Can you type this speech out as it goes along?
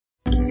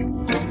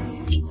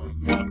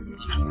Never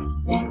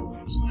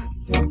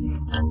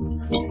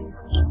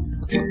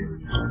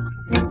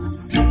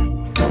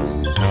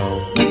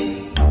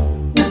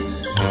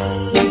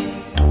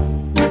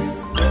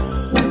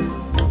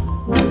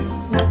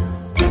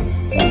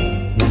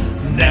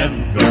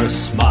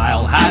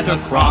smile at a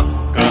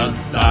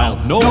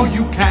crocodile. No,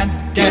 you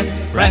can't get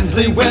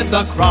friendly with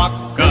a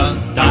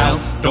crocodile.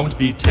 Don't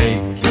be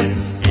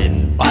taken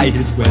in by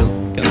his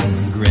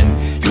welcome grin.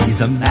 He's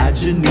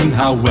imagining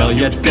how well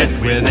you'd fit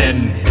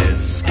within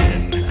his skin.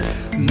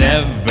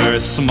 Never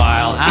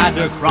smile at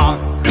a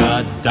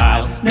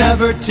crocodile.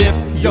 Never tip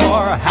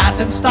your hat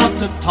and stop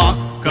to talk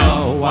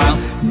a while.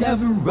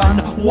 Never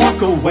run,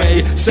 walk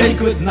away, say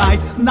good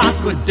night, not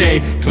good day.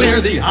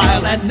 Clear the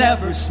aisle and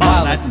never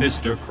smile at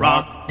Mr.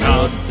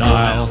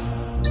 Crocodile.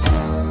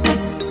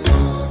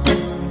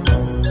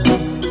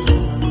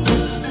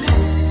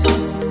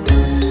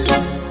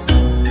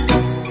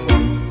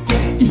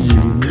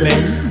 You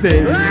may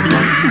very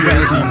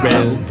well be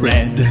well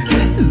bred,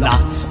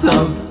 lots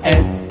of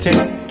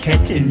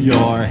etiquette in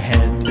your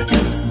head,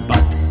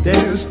 but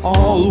there's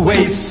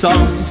always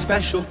some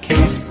special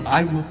case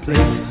I will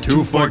place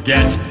to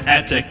forget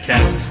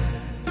etiquette.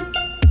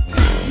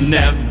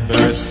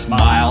 Never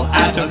smile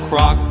at a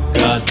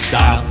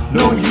crocodile.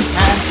 No, you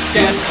can't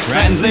get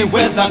friendly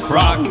with a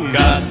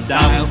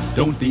crocodile.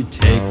 Don't be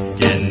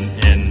taken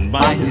in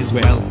by his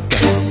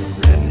welcome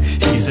grin.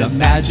 He's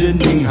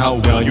imagining how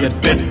well you'd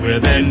fit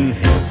within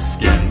his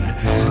skin.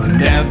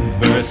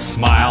 Never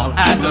smile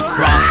at a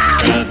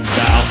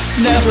crocodile.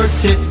 Never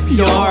tip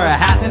your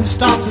hat and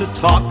stop to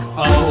talk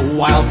a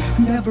while.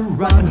 Never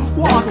run,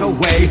 walk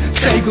away,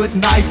 say good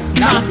night,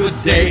 not good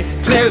day.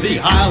 Clear the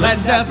aisle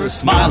and never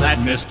smile at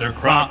Mr.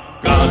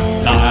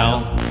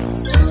 Crocodile.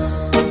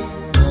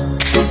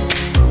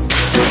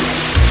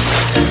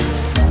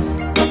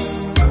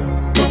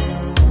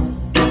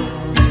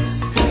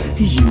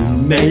 You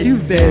may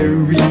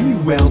very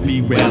well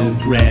be well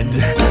bred,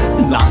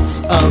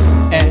 lots of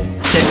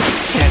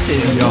etiquette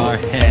in your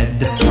head,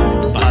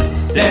 but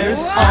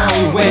there's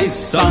always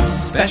some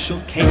special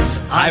case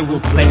I will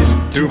place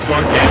to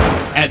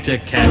forget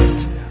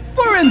etiquette.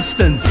 For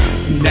instance,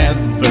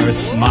 never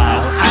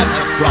smile at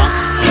a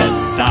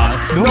crocodile.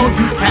 No,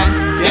 you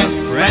can't get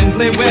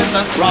friendly with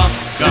a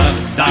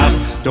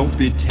crocodile. Don't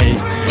be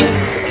taken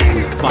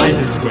by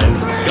his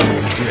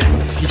welcome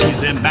grin.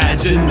 He's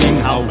imagining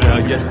how well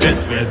you'd fit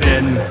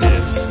within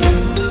his skin.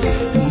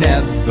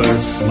 Never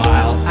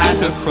smile at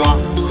a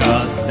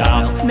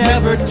crocodile.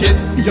 Never tip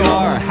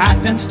your hat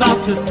and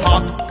stop to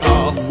talk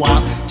a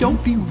while.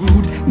 Don't be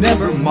rude,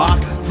 never mock.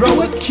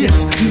 Throw a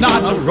kiss,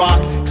 not a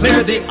rock.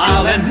 Clear the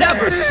aisle and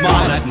never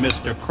smile at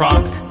Mr.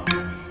 Crocodile.